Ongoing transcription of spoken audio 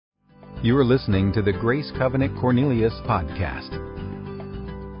You are listening to the Grace Covenant Cornelius podcast.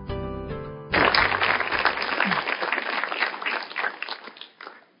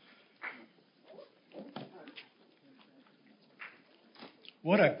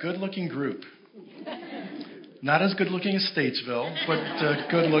 What a good-looking group. Not as good-looking as Statesville,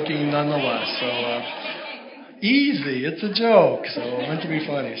 but good-looking nonetheless. So, easy. It's a joke, so meant to be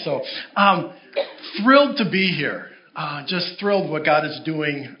funny. So, thrilled to be here. Just thrilled what God is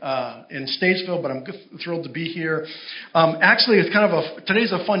doing in Statesville, but I'm thrilled to be here. Actually, it's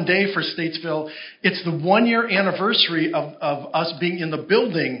today's a fun day for Statesville. It's the 1-year anniversary of us being in the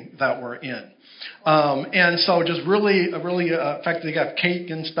building that we're in. And so just really, in fact, they got cake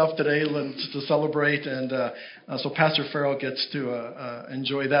and stuff today to celebrate, and so Pastor Farrell gets to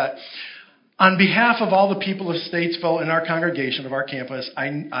enjoy that. On behalf of all the people of Statesville and our congregation of our campus,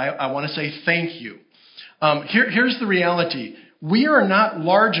 I want to say thank you. Here's the reality. We are not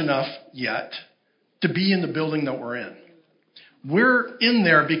large enough yet to be in the building that we're in. We're in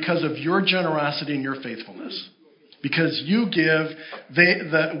there because of your generosity and your faithfulness. Because you give,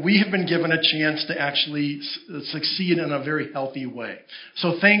 we have been given a chance to actually succeed in a very healthy way.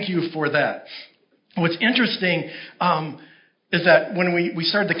 So thank you for that. What's interesting is that when we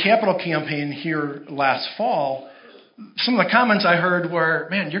started the capital campaign here last fall, some of the comments I heard were,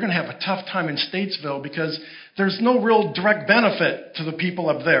 man, you're going to have a tough time in Statesville because there's no real direct benefit to the people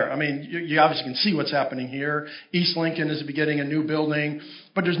up there. I mean, you obviously can see what's happening here. East Lincoln is getting a new building,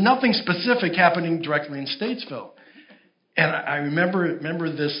 but there's nothing specific happening directly in Statesville. And I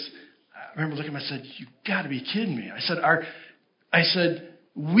remember this. I remember looking at him. I said, "You got to be kidding me!" I said,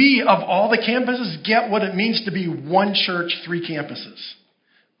 we of all the campuses get what it means to be one church, 3 campuses.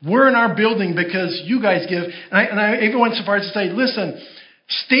 We're in our building because you guys give. And I even went so far as to say, listen,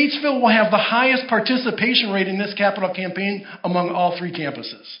 Statesville will have the highest participation rate in this capital campaign among all 3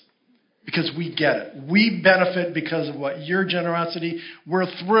 campuses. Because we get it. We benefit because of what your generosity. We're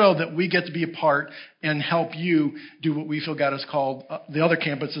thrilled that we get to be a part and help you do what we feel God has called the other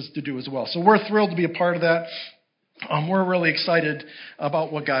campuses to do as well. So we're thrilled to be a part of that. We're really excited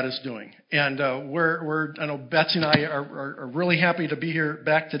about what God is doing. And I know Betsy and I are really happy to be here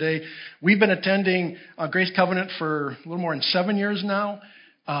back today. We've been attending Grace Covenant for a little more than 7 years now.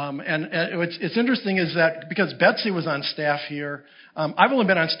 And it's interesting is that because Betsy was on staff here, I've only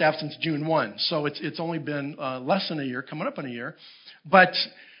been on staff since June 1, so it's only been less than a year, coming up on a year. But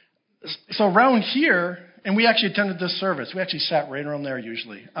so around here, and we actually attended this service. We actually sat right around there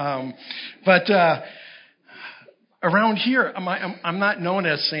usually. Around here, I'm not known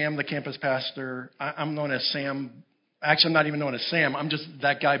as Sam, the campus pastor. I'm known as Sam. Actually, I'm not even known as Sam. I'm just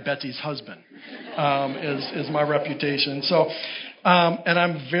that guy, Betsy's husband, is my reputation. So, and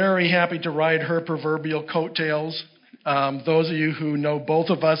I'm very happy to ride her proverbial coattails. Those of you who know both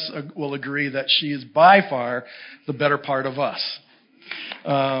of us will agree that she is by far the better part of us.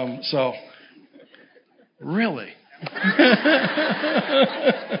 So, really.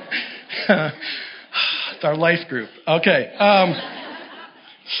 It's our life group. Okay.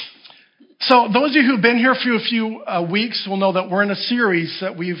 So those of you who've been here for a few weeks will know that we're in a series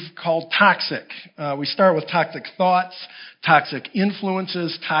that we've called Toxic. We start with toxic thoughts, toxic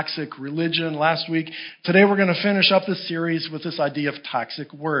influences, toxic religion last week. Today we're going to finish up this series with this idea of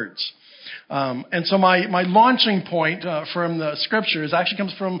toxic words. And so my launching point from the scriptures actually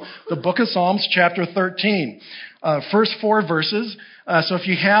comes from the book of Psalms, chapter 13. First 4 verses. So if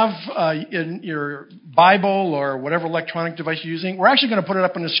you have in your Bible or whatever electronic device you're using, we're actually going to put it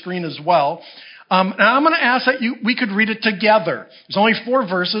up on the screen as well. And I'm going to ask that we could read it together. There's only 4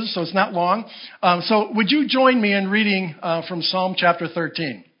 verses, so it's not long. So would you join me in reading from Psalm chapter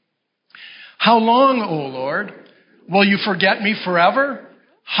 13? How long, O Lord, will you forget me forever?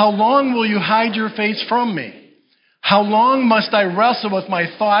 How long will you hide your face from me? How long must I wrestle with my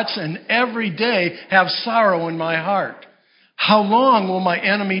thoughts and every day have sorrow in my heart? How long will my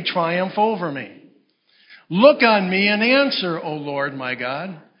enemy triumph over me? Look on me and answer, O Lord my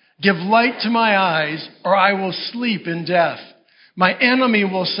God. Give light to my eyes, or I will sleep in death. My enemy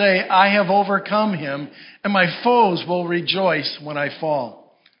will say, I have overcome him, and my foes will rejoice when I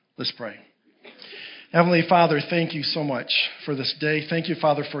fall. Let's pray. Heavenly Father, thank you so much for this day. Thank you,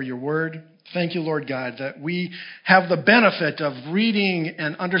 Father, for your word. Thank you, Lord God, that we have the benefit of reading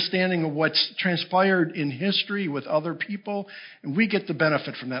and understanding what's transpired in history with other people, and we get the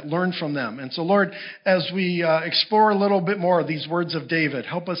benefit from that, learn from them. And so, Lord, as we explore a little bit more of these words of David,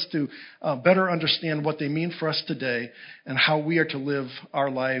 help us to better understand what they mean for us today and how we are to live our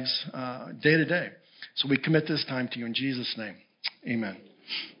lives day to day. So we commit this time to you in Jesus' name. Amen.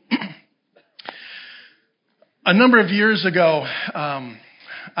 A number of years ago,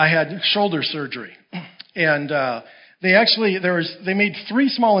 I had shoulder surgery, and they made 3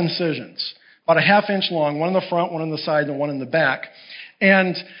 small incisions, about a ½ inch long, one in the front, one on the side, and one in the back.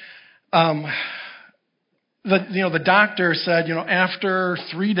 And the doctor said, after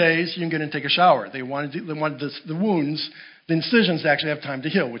 3 days you can get in and take a shower. They wanted the wounds, the incisions, to actually have time to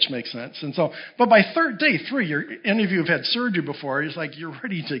heal, which makes sense. And so, but by day 3, any of you have had surgery before, it's like you're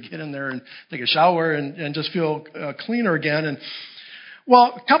ready to get in there and take a shower and just feel cleaner again. And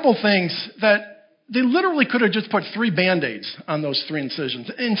well, a couple things that they literally could have just put 3 Band-Aids on those 3 incisions.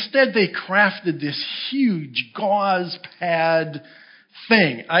 Instead, they crafted this huge gauze pad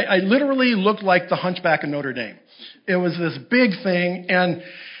thing. I literally looked like the Hunchback of Notre Dame. It was this big thing. And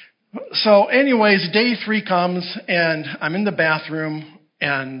so anyways, day 3 comes, and I'm in the bathroom,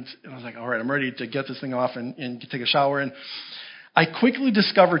 and I was like, all right, I'm ready to get this thing off and take a shower. And I quickly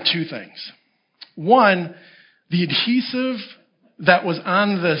discovered 2 things. One, the adhesive that was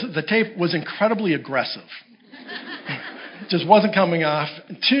on the tape was incredibly aggressive. It just wasn't coming off.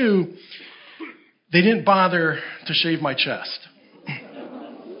 And 2, they didn't bother to shave my chest.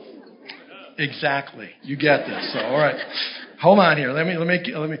 Exactly. You get this. So, all right. Hold on here. Let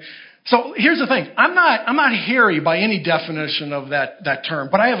me. So here's the thing. I'm not hairy by any definition of that term,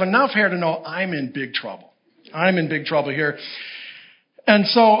 but I have enough hair to know I'm in big trouble. I'm in big trouble here. And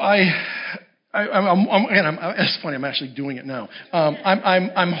so it's funny. I'm actually doing it now.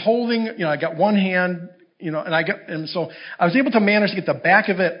 I'm holding. I got one hand. And so I was able to manage to get the back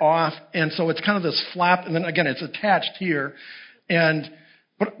of it off, and so it's kind of this flap, and then again it's attached here,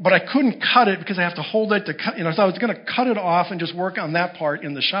 but I couldn't cut it because I have to hold it to cut. So I was going to cut it off and just work on that part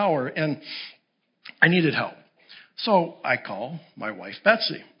in the shower, and I needed help. So I call my wife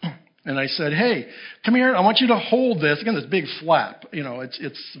Betsy, and I said, "Hey, come here. I want you to hold this. Again, this big flap.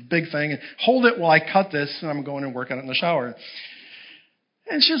 It's a big thing. And hold it while I cut this, and I'm going and work on it in the shower."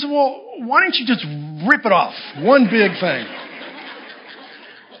 And she said, "Well, why don't you just rip it off? One big thing."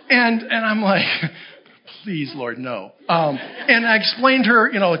 And I'm like, please, Lord, no. And I explained to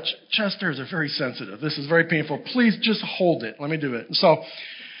her, chest hairs are very sensitive. This is very painful. Please just hold it. Let me do it.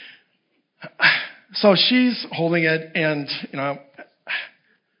 So she's holding it, and,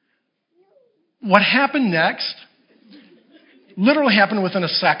 what happened next literally happened within a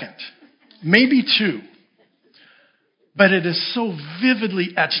second, maybe 2. But it is so vividly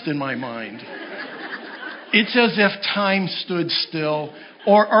etched in my mind. It's as if time stood still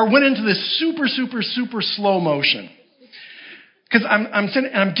or went into this super, super, super slow motion. Because I'm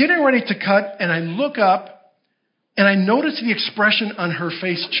sitting, and I'm getting ready to cut, and I look up, and I notice the expression on her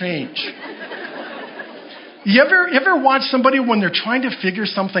face change. You ever watch somebody when they're trying to figure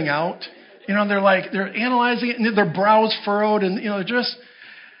something out? They're analyzing it, and their brows furrowed, and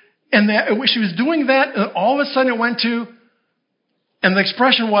she was doing that, and all of a sudden it went to, and the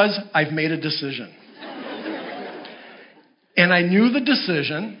expression was, I've made a decision. And I knew the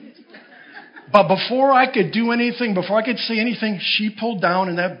decision, but before I could do anything, before I could say anything, she pulled down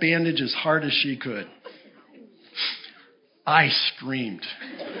in that bandage as hard as she could. I screamed.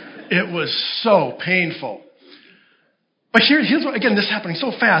 It was so painful. But here's what, again, this is happening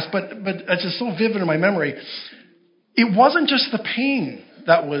so fast, but it's just so vivid in my memory. It wasn't just the pain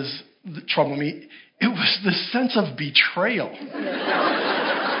that was troubling me. It was the sense of betrayal.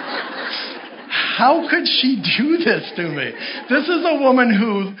 How could she do this to me? This is a woman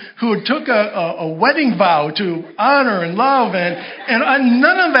who took a wedding vow to honor and love, and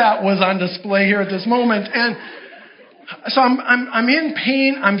none of that was on display here at this moment. And so I'm in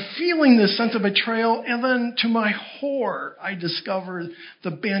pain. I'm feeling this sense of betrayal, and then to my horror, I discovered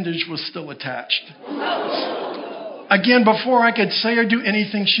the bandage was still attached. Again, before I could say or do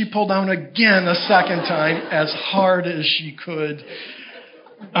anything, she pulled down again a second time as hard as she could.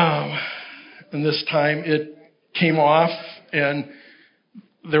 And this time it came off, and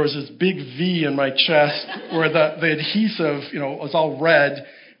there was this big V in my chest where the adhesive, was all red,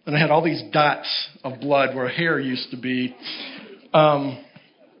 and I had all these dots of blood where hair used to be.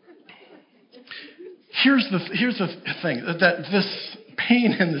 Here's the thing, that this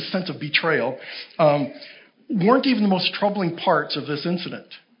pain and this sense of betrayal weren't even the most troubling parts of this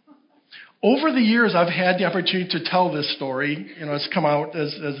incident. Over the years, I've had the opportunity to tell this story. It's come out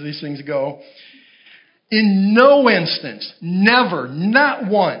as these things go. In no instance, never, not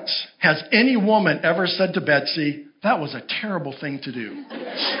once, has any woman ever said to Betsy, that was a terrible thing to do.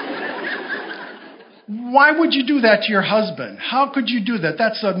 Why would you do that to your husband? How could you do that?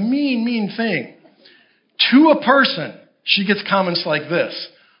 That's a mean, mean thing. To a person, she gets comments like this,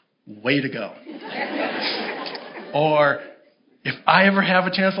 way to go. Or, if I ever have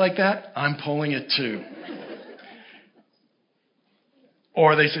a chance like that, I'm pulling it too.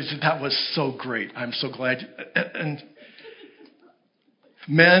 Or they say, that was so great. I'm so glad. And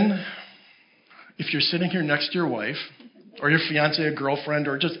men, if you're sitting here next to your wife, or your fiance, a girlfriend,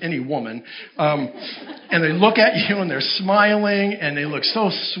 or just any woman, and they look at you and they're smiling and they look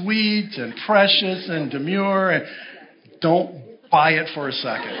so sweet and precious and demure, and don't buy it for a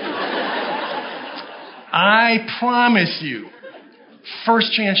second. I promise you,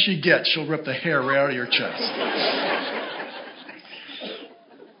 first chance she gets, she'll rip the hair right out of your chest.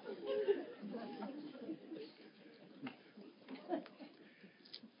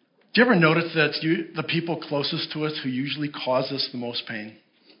 Do you ever notice that the people closest to us who usually cause us the most pain?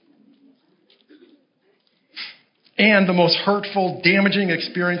 And the most hurtful, damaging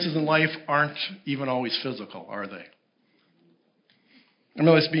experiences in life aren't even always physical, are they? I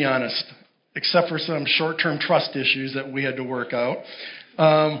mean, let's be honest. Except for some short-term trust issues that we had to work out,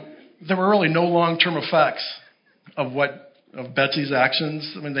 there were really no long-term effects of Betsy's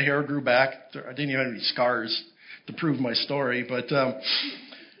actions. I mean, the hair grew back. I didn't even have any scars to prove my story, but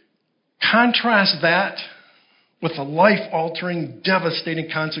contrast that with the life-altering, devastating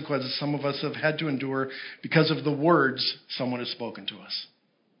consequences some of us have had to endure because of the words someone has spoken to us.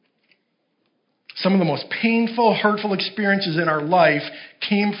 Some of the most painful, hurtful experiences in our life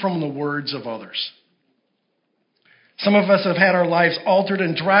came from the words of others. Some of us have had our lives altered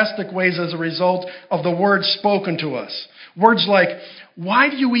in drastic ways as a result of the words spoken to us. Words like, "Why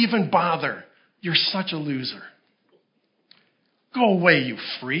do you even bother? You're such a loser. Go away, you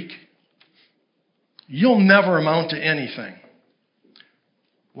freak. You'll never amount to anything.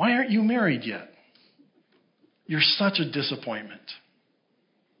 Why aren't you married yet? You're such a disappointment.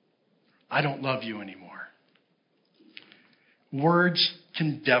 I don't love you anymore." Words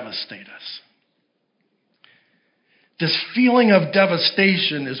can devastate us. This feeling of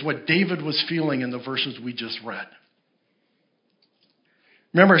devastation is what David was feeling in the verses we just read.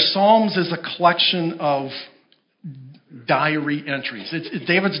 Remember, Psalms is a collection of diary entries. It's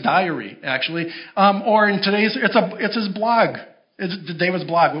David's diary, actually. Or in today's, it's his blog. It's David's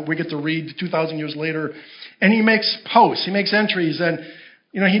blog, we get to read 2,000 years later. And he makes posts, he makes entries, and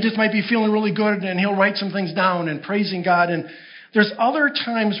he just might be feeling really good, and he'll write some things down and praising God. And there's other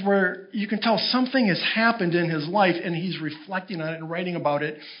times where you can tell something has happened in his life, and he's reflecting on it and writing about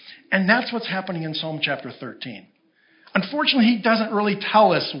it. And that's what's happening in Psalm chapter 13. Unfortunately, he doesn't really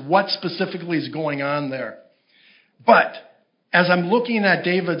tell us what specifically is going on there. But as I'm looking at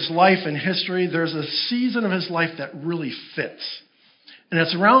David's life and history, there's a season of his life that really fits. And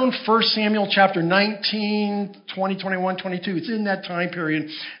it's around 1 Samuel chapter 19, 20, 21, 22. It's in that time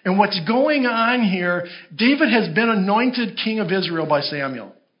period. And what's going on here, David has been anointed king of Israel by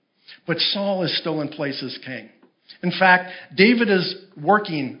Samuel. But Saul is still in place as king. In fact, David is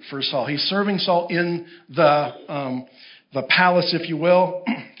working for Saul. He's serving Saul in the palace, if you will.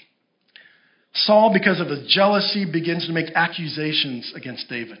 Saul, because of his jealousy, begins to make accusations against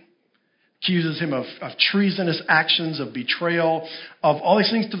David. Accuses him of treasonous actions, of betrayal, of all these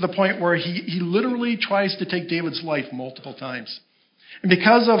things, to the point where he literally tries to take David's life multiple times. And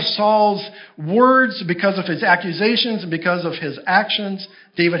because of Saul's words, because of his accusations, and because of his actions,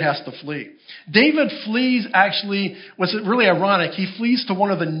 David has to flee. David flees, actually, what's really ironic, he flees to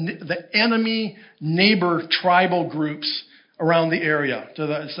one of the enemy neighbor tribal groups around the area.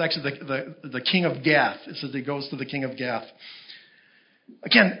 It's actually the king of Gath. It says he goes to the king of Gath.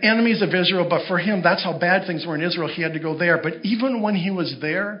 Again, enemies of Israel, but for him, that's how bad things were in Israel. He had to go there. But even when he was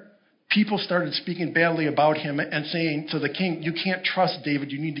there, people started speaking badly about him and saying to the king, "You can't trust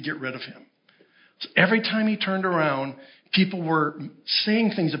David. You need to get rid of him." So every time he turned around, people were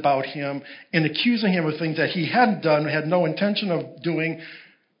saying things about him and accusing him of things that he hadn't done, had no intention of doing,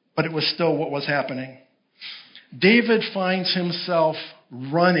 but it was still what was happening. David finds himself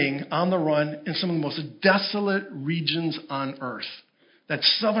on the run in some of the most desolate regions on earth. That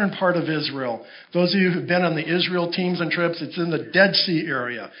southern part of Israel. Those of you who've been on the Israel teams and trips, it's in the Dead Sea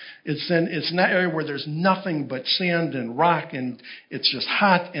area. It's in that area where there's nothing but sand and rock, and it's just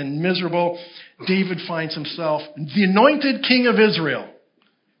hot and miserable. David finds himself, the anointed king of Israel,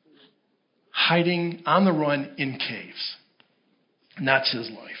 hiding on the run in caves. And that's his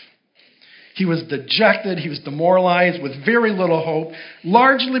life. He was dejected, he was demoralized, with very little hope,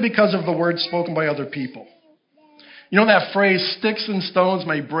 largely because of the words spoken by other people. You know that phrase, "Sticks and stones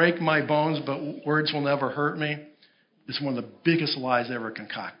may break my bones, but words will never hurt me"? It's one of the biggest lies ever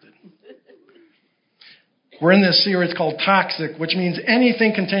concocted. We're in this series called Toxic, which means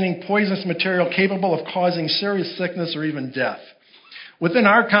anything containing poisonous material capable of causing serious sickness or even death. Within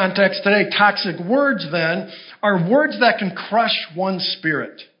our context today, toxic words, then, are words that can crush one's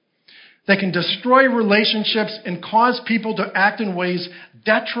spirit. They can destroy relationships and cause people to act in ways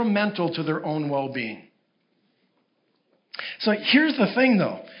detrimental to their own well-being. So here's the thing,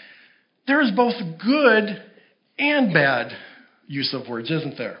 though. There is both good and bad use of words,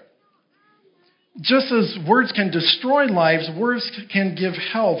 isn't there? Just as words can destroy lives, words can give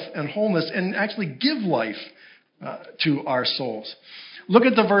health and wholeness and actually give life to our souls. Look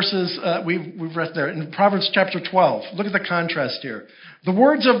at the verses we've read there in Proverbs chapter 12. Look at the contrast here. The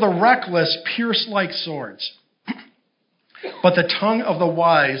words of the reckless pierce like swords, but the tongue of the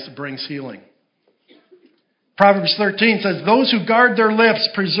wise brings healing. Proverbs 13 says, those who guard their lips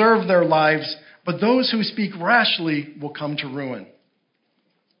preserve their lives, but those who speak rashly will come to ruin.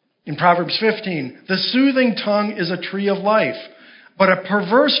 In Proverbs 15, the soothing tongue is a tree of life, but a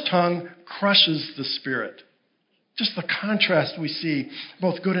perverse tongue crushes the spirit. Just the contrast we see,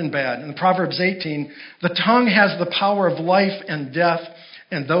 both good and bad. In Proverbs 18, the tongue has the power of life and death,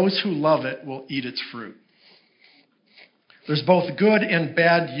 and those who love it will eat its fruit. There's both good and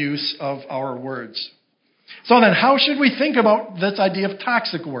bad use of our words. So then, how should we think about this idea of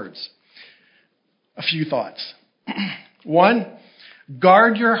toxic words? A few thoughts. One,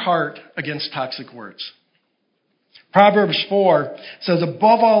 guard your heart against toxic words. Proverbs 4 says,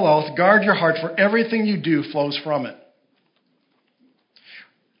 above all else, guard your heart, for everything you do flows from it.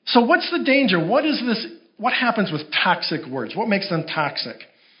 So what's the danger? What happens with toxic words? What makes them toxic?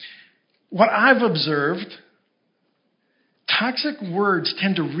 What I've observed, toxic words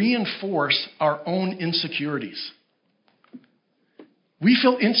tend to reinforce our own insecurities. We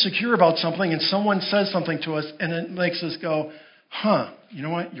feel insecure about something and someone says something to us and it makes us go, you know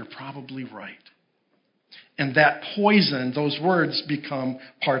what? You're probably right. And that poison, those words, become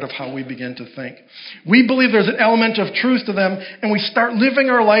part of how we begin to think. We believe there's an element of truth to them, and we start living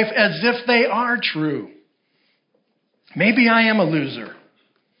our life as if they are true. Maybe I am a loser.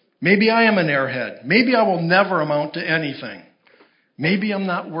 Maybe I am an airhead. Maybe I will never amount to anything. Maybe I'm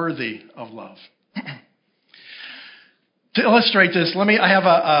not worthy of love. To illustrate this, I have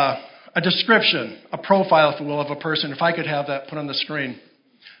a description, a profile, if you will, of a person. If I could have that put on the screen.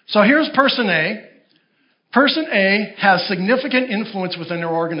 So here's person A. Person A has significant influence within their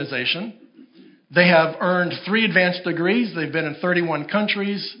organization. They have earned 3 advanced degrees. They've been in 31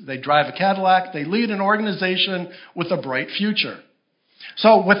 countries. They drive a Cadillac. They lead an organization with a bright future.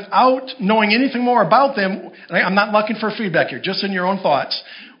 So without knowing anything more about them, I'm not looking for feedback here, just in your own thoughts.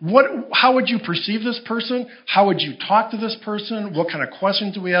 How would you perceive this person? How would you talk to this person? What kind of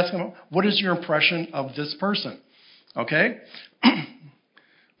questions do we ask them? What is your impression of this person? Okay?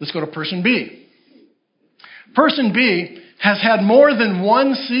 Let's go to person B. Person B has had more than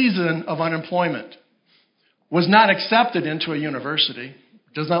 1 season of unemployment, was not accepted into a university,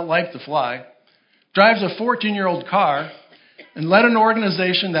 does not like to fly, drives a 14-year-old car, and led an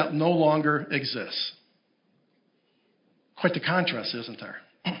organization that no longer exists. Quite the contrast, isn't there?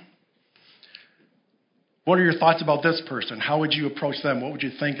 What are your thoughts about this person? How would you approach them? What would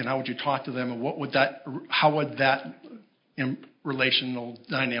you think, and how would you talk to them? And how would that relational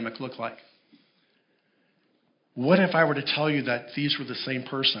dynamic look like? What if I were to tell you that these were the same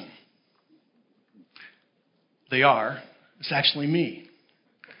person? They are. It's actually me.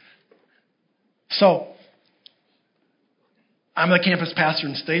 So, I'm the campus pastor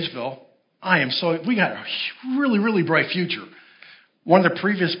in Statesville. We got a really, really bright future. One of the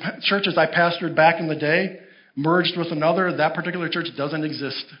previous churches I pastored back in the day merged with another. That particular church doesn't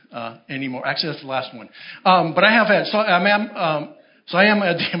exist anymore. Actually, that's the last one. But I have had, I am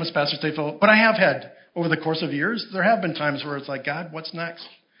a campus pastor at Statesville, but I have had, over the course of years, there have been times where it's like, God, what's next?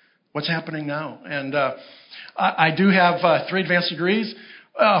 What's happening now? And I do have 3 advanced degrees.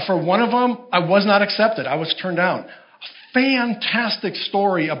 For one of them, I was not accepted. I was turned down. Fantastic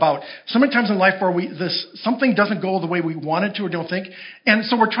story about so many times in life where something doesn't go the way we want it to or don't think. And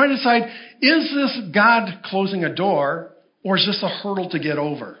so we're trying to decide, is this God closing a door or is this a hurdle to get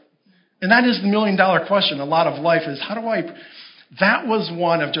over? And that is the $1 million question. A lot of life is, that was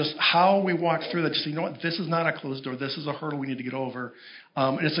one of just how we walk through that. Just, you know what, this is not a closed door. This is a hurdle we need to get over.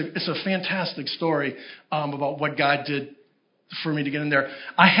 And it's a fantastic story about what God did for me to get in there.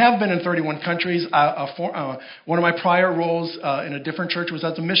 I have been in 31 countries. One of my prior roles in a different church was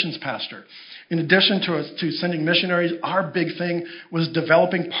as a missions pastor. In addition to sending missionaries, our big thing was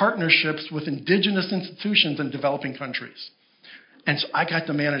developing partnerships with indigenous institutions in developing countries. And so I got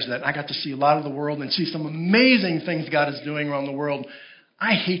to manage that. I got to see a lot of the world and see some amazing things God is doing around the world.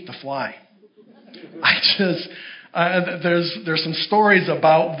 I hate to fly. There's some stories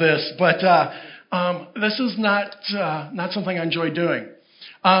about this, but this is not something I enjoy doing.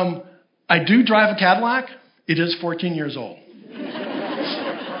 I do drive a Cadillac. It is 14 years old.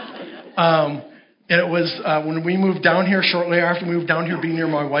 And it was when we moved down here, shortly after we moved down here, being near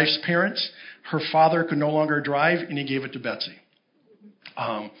my wife's parents, her father could no longer drive, and he gave it to Betsy.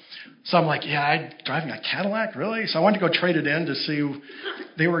 So I'm like, yeah, I'm driving a Cadillac, really? So I wanted to go trade it in to see if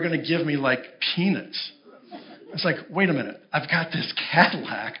they were going to give me, like, peanuts. It's like, wait a minute, I've got this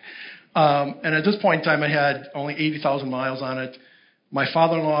Cadillac. And at this point in time, I had only 80,000 miles on it. My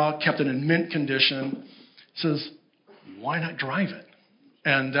father-in-law kept it in mint condition. He says, why not drive it?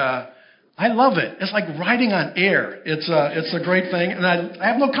 And I love it. It's like riding on air. It's a great thing. And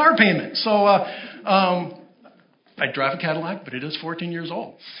I have no car payment. So I drive a Cadillac, but it is 14 years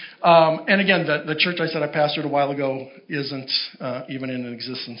old. And again, the church I said I pastored a while ago isn't even in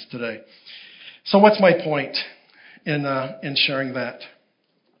existence today. So what's my point in sharing that?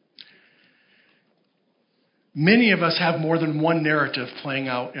 Many of us have more than one narrative playing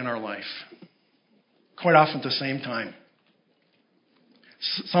out in our life, quite often at the same time.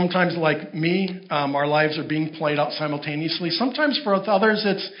 Sometimes, like me, our lives are being played out simultaneously. Sometimes for others,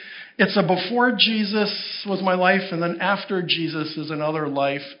 it's a before Jesus was my life, and then after Jesus is another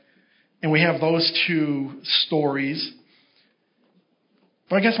life, and we have those two stories.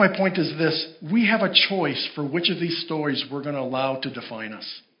 But I guess my point is this: we have a choice for which of these stories we're going to allow to define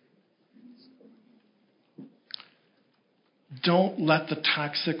us. Don't let the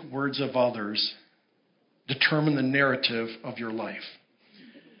toxic words of others determine the narrative of your life.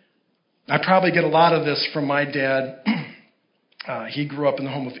 I probably get a lot of this from my dad. He grew up in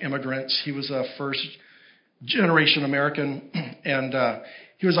the home of immigrants. He was a first-generation American, and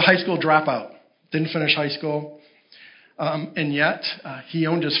he was a high school dropout. Didn't finish high school. And yet, he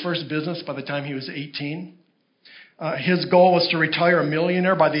owned his first business by the time he was 18. His goal was to retire a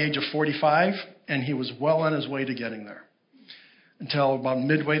millionaire by the age of 45, and he was well on his way to getting there. Until about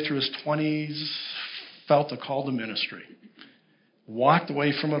midway through his 20s, felt a call to ministry. Walked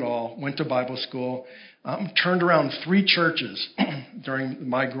away from it all, went to Bible school, turned around 3 churches during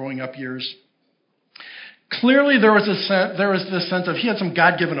my growing up years. Clearly, there was this sense of he had some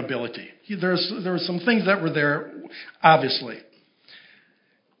God-given ability. There were some things that were there, obviously.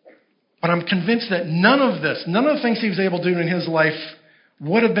 But I'm convinced that none of the things he was able to do in his life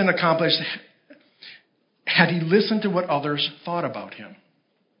would have been accomplished had he listened to what others thought about him.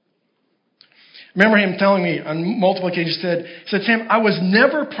 Remember him telling me on multiple occasions, he said, Sam, I was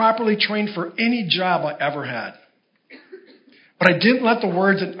never properly trained for any job I ever had. But I didn't let the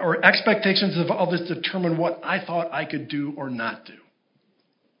words or expectations of others determine what I thought I could do or not do.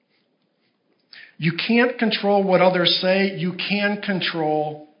 You can't control what others say. You can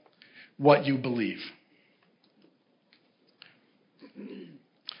control what you believe.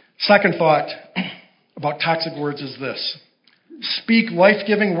 Second thought about toxic words is this: speak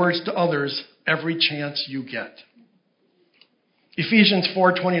life-giving words to others every chance you get. Ephesians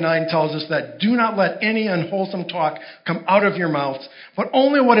 4:29 tells us that do not let any unwholesome talk come out of your mouth, but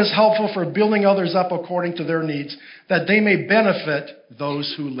only what is helpful for building others up according to their needs, that they may benefit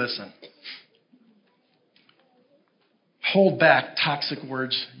those who listen. Hold back toxic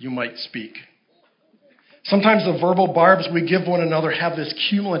words you might speak. Sometimes the verbal barbs we give one another have this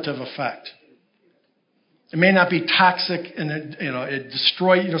cumulative effect. It may not be toxic and it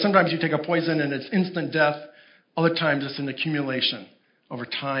destroys. Sometimes you take a poison and it's instant death. Other times it's an accumulation over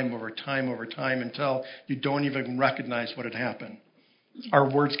time until you don't even recognize what had happened. Our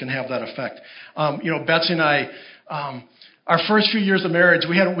words can have that effect. Betsy and I, our first few years of marriage,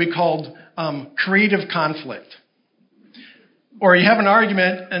 we had what we called creative conflict. Or you have an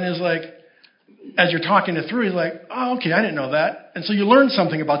argument and it's like, as you're talking it through, he's like, oh, okay, I didn't know that. And so you learn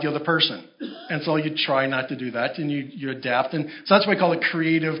something about the other person. And so you try not to do that, and you adapt. And so that's what we call it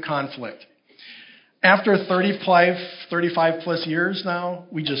creative conflict. After 35 plus years now,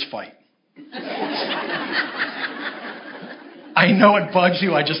 we just fight. I know it bugs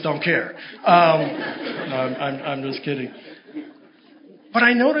you, I just don't care. I'm just kidding. But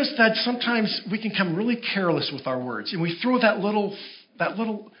I noticed that sometimes we can become really careless with our words, and we throw that little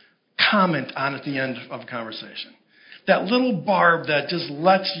comment on at the end of a conversation. That little barb that just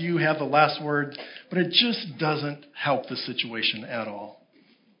lets you have the last word, but it just doesn't help the situation at all.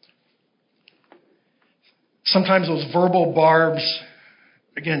 Sometimes those verbal barbs,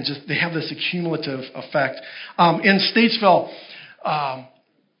 again, they have this accumulative effect. In Statesville, a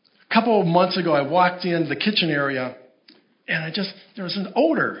couple of months ago, I walked in the kitchen area, and there was an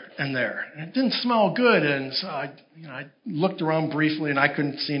odor in there, and it didn't smell good. And so I looked around briefly, and I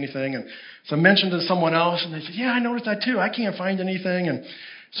couldn't see anything. And so I mentioned to someone else, and they said, "Yeah, I noticed that too. I can't find anything." And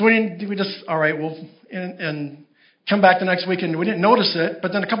so and come back the next week, and we didn't notice it.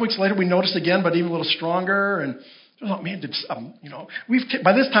 But then a couple weeks later, we noticed again, but even a little stronger. And Oh man,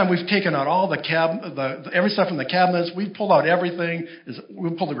 by this time we've taken out all every stuff from the cabinets. We've pulled out everything. We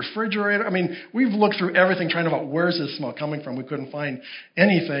pulled the refrigerator. I mean, we've looked through everything trying to find out where's this smell coming from. We couldn't find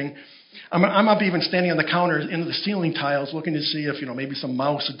anything. I'm up even standing on the counter into the ceiling tiles looking to see if, maybe some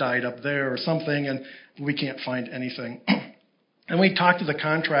mouse died up there or something, and we can't find anything. And we talked to the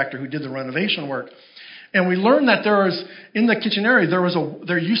contractor who did the renovation work, and we learned that in the kitchen area,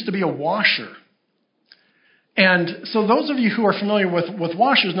 there used to be a washer. And so those of you who are familiar with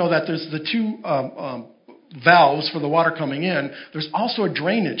washers know that there's the two valves for the water coming in. There's also a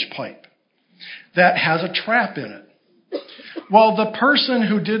drainage pipe that has a trap in it. Well, the person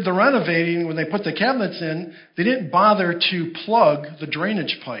who did the renovating, when they put the cabinets in, they didn't bother to plug the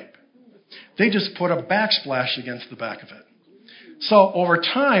drainage pipe. They just put a backsplash against the back of it. So over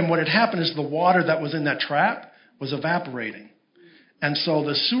time, what had happened is the water that was in that trap was evaporating. And so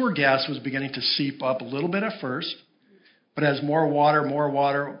the sewer gas was beginning to seep up a little bit at first, but as more water,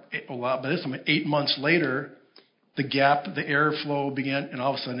 by this time, 8 months later, the airflow began, and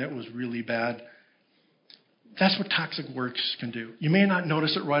all of a sudden it was really bad. That's what toxic words can do. You may not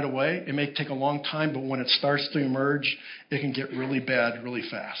notice it right away. It may take a long time, but when it starts to emerge, it can get really bad really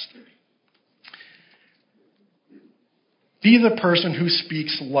fast. Be the person who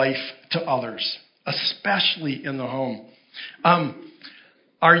speaks life to others, especially in the home.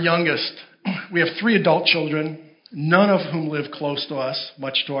 Our youngest, we have 3 adult children, none of whom live close to us,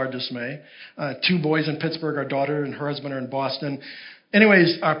 much to our dismay. 2 boys in Pittsburgh, our daughter and her husband are in Boston.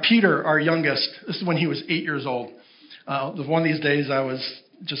 Anyways, Peter, our youngest, this is when he was 8 years old. One of these days I was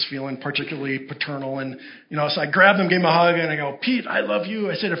just feeling particularly paternal, and so I grabbed him, gave him a hug, and I go, "Pete, I love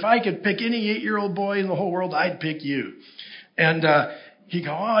you." I said, "If I could pick any 8-year-old boy in the whole world, I'd pick you." And he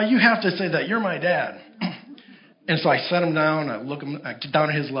go, "Oh, you have to say that. You're my dad." And so I set him down, I get down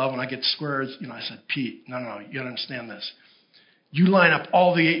to his level, and I get squares. I said, "Pete, no, you got to understand this. You line up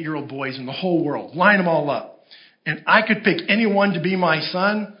all the 8-year-old boys in the whole world. Line them all up. And I could pick anyone to be my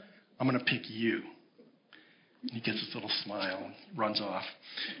son. I'm going to pick you." And he gets this little smile and runs off.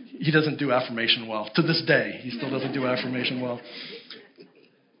 He doesn't do affirmation well. To this day, he still doesn't do affirmation well.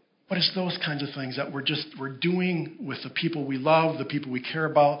 But it's those kinds of things that we're doing with the people we love, the people we care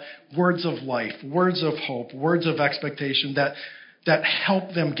about, words of life, words of hope, words of expectation that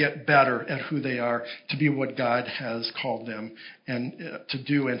help them get better at who they are, to be what God has called them and to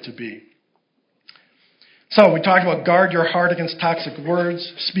do and to be. So we talked about guard your heart against toxic words,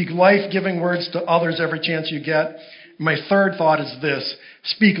 speak life-giving words to others every chance you get. My third thought is this: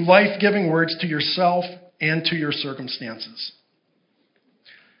 speak life-giving words to yourself and to your circumstances.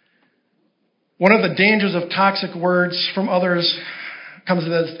 One of the dangers of toxic words from others comes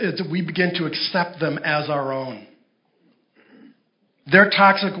is that we begin to accept them as our own. Their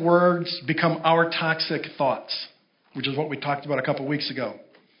toxic words become our toxic thoughts, which is what we talked about a couple weeks ago.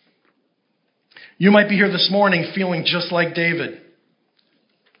 You might be here this morning feeling just like David,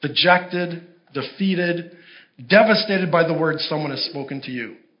 dejected, defeated, devastated by the words someone has spoken to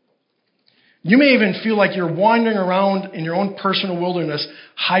you. You may even feel like you're wandering around in your own personal wilderness,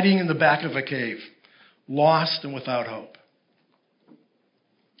 hiding in the back of a cave, lost and without hope.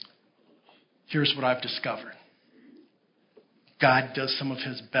 Here's what I've discovered. God does some of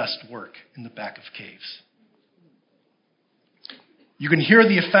his best work in the back of caves. You can hear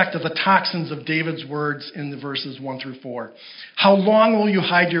the effect of the toxins of David's words in the verses 1 through 4. How long will you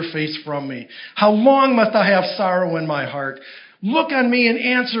hide your face from me? How long must I have sorrow in my heart? Look on me and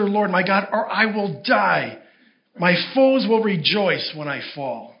answer, Lord my God, or I will die. My foes will rejoice when I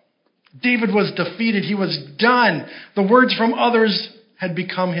fall. David was defeated. He was done. The words from others had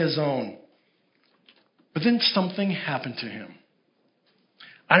become his own. But then something happened to him.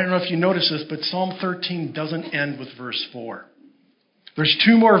 I don't know if you notice this, but Psalm 13 doesn't end with verse 4. There's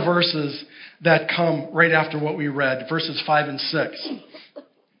 2 more verses that come right after what we read, verses 5 and 6.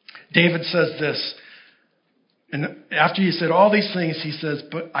 David says this, and after he said all these things, he says,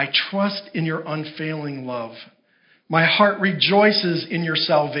 "But I trust in your unfailing love. My heart rejoices in your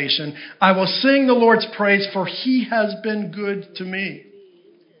salvation. I will sing the Lord's praise, for he has been good to me."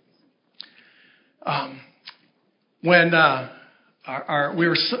 Whenever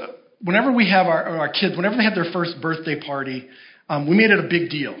we have our kids, whenever they had their first birthday party, we made it a big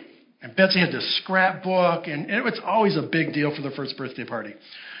deal. And Betsy had this scrapbook, and it's always a big deal for their first birthday party.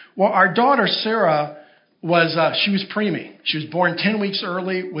 Well, our daughter, Sarah, she was preemie. She was born 10 weeks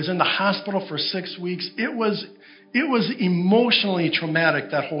early, was in the hospital for 6 weeks. It was emotionally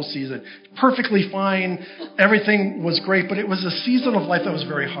traumatic, that whole season. Perfectly fine. Everything was great, but it was a season of life that was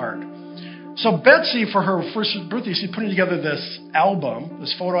very hard. So Betsy, for her first birthday, she's putting together this album,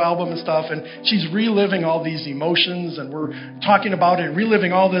 this photo album and stuff, and she's reliving all these emotions, and we're talking about it,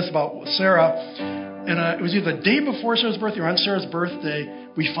 reliving all this about Sarah. And it was either the day before Sarah's birthday or on Sarah's birthday,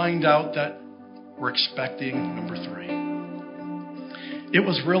 we find out that we're expecting number 3. It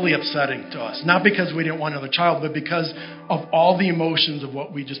was really upsetting to us, not because we didn't want another child, but because of all the emotions of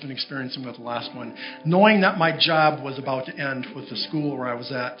what we'd just been experiencing with the last one. Knowing that my job was about to end with the school where I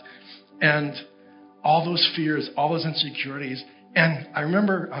was at, and all those fears, all those insecurities. And I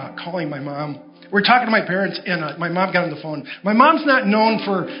remember calling my mom. We were talking to my parents, and my mom got on the phone. My mom's not known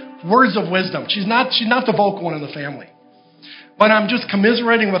for words of wisdom. She's not the vocal one in the family. But I'm just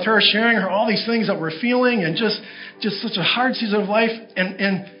commiserating with her, sharing her all these things that we're feeling, and just such a hard season of life.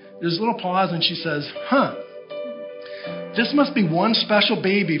 And there's a little pause, and she says, this must be one special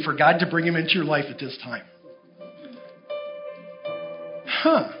baby for God to bring him into your life at this time.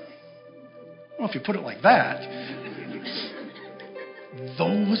 Well, if you put it like that,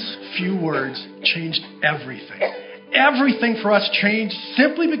 those few words changed everything. Everything for us changed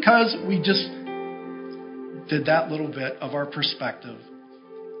simply because we just did that little bit of our perspective.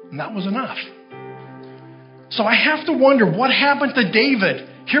 And that was enough. So I have to wonder what happened to David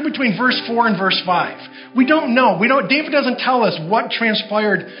here between verse 4 and verse 5. We don't know. David doesn't tell us what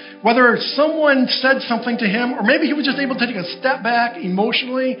transpired, whether someone said something to him, or maybe he was just able to take a step back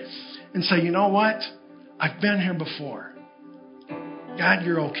emotionally and say, you know what? I've been here before. God,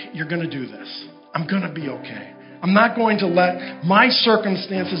 you're okay. You're going to do this. I'm going to be okay. I'm not going to let my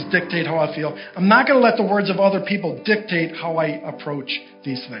circumstances dictate how I feel. I'm not going to let the words of other people dictate how I approach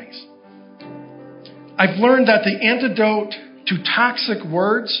these things. I've learned that the antidote to toxic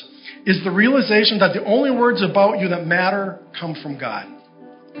words is the realization that the only words about you that matter come from God.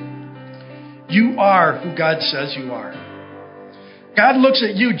 You are who God says you are. God looks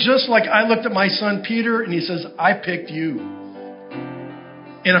at you just like I looked at my son Peter, and he says, I picked you.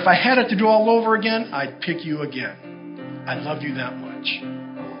 And if I had it to do all over again, I'd pick you again. I love you that much.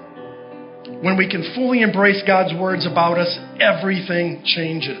 When we can fully embrace God's words about us, everything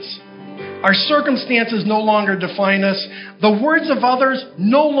changes. Our circumstances no longer define us. The words of others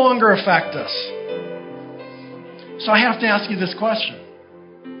no longer affect us. So I have to ask you this question.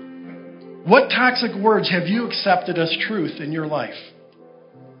 What toxic words have you accepted as truth in your life?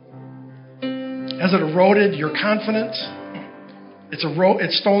 Has it eroded your confidence?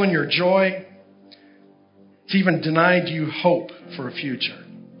 It's stolen your joy. It's even denied you hope for a future.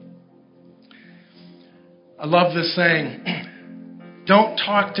 I love this saying. Don't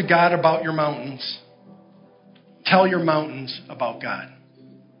talk to God about your mountains. Tell your mountains about God.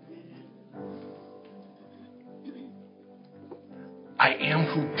 I am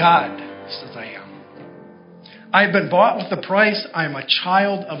who God says I am. I have been bought with a price. I am a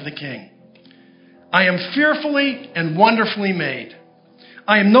child of the King. I am fearfully and wonderfully made.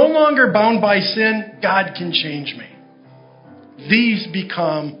 I am no longer bound by sin. God can change me. These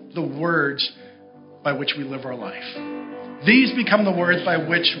become the words by which we live our life. These become the words by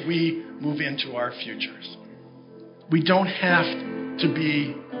which we move into our futures. We don't have to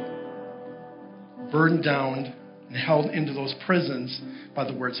be burdened down and held into those prisons by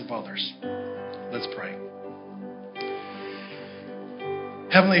the words of others. Let's pray.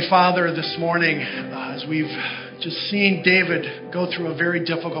 Heavenly Father, this morning, as we've just seen David go through a very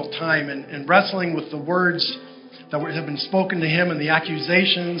difficult time and wrestling with the words that have been spoken to him and the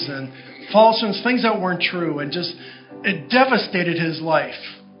accusations and falsehoods, things that weren't true, and just it devastated his life.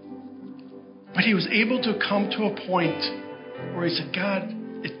 But he was able to come to a point where he said, God,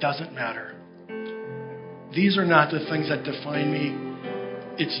 it doesn't matter. These are not the things that define me.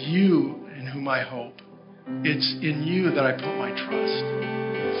 It's you in whom I hope. It's in you that I put my trust.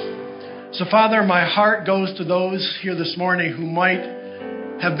 So, Father, my heart goes to those here this morning who might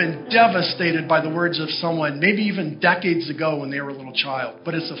have been devastated by the words of someone, maybe even decades ago when they were a little child,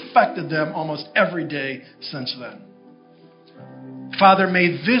 but it's affected them almost every day since then. Father, may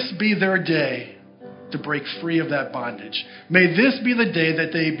this be their day to break free of that bondage. May this be the day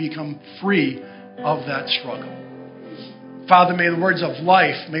that they become free of that struggle. Father, may the words of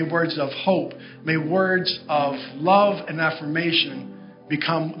life, may words of hope, may words of love and affirmation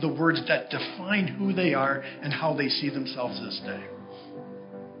become the words that define who they are and how they see themselves this day.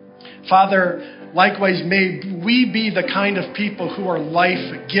 Father, likewise, may we be the kind of people who are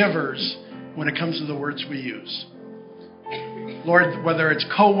life givers when it comes to the words we use. Lord, whether it's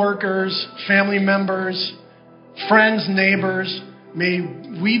co-workers, family members, friends, neighbors, may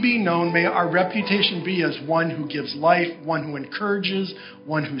we be known, may our reputation be as one who gives life, one who encourages,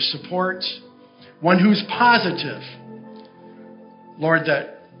 one who supports, one who's positive. Lord,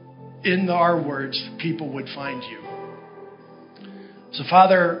 that in our words, people would find you. So,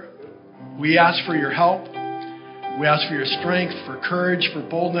 Father, we ask for your help. We ask for your strength, for courage, for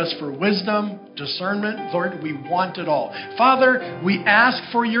boldness, for wisdom, discernment. Lord, we want it all. Father, we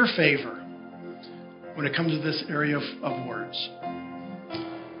ask for your favor when it comes to this area of words.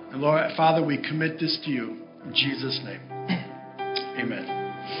 And Lord, Father, we commit this to you in Jesus' name. Amen.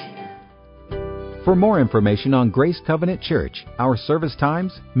 For more information on Grace Covenant Church, our service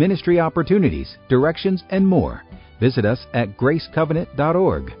times, ministry opportunities, directions, and more, visit us at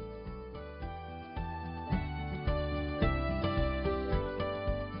gracecovenant.org.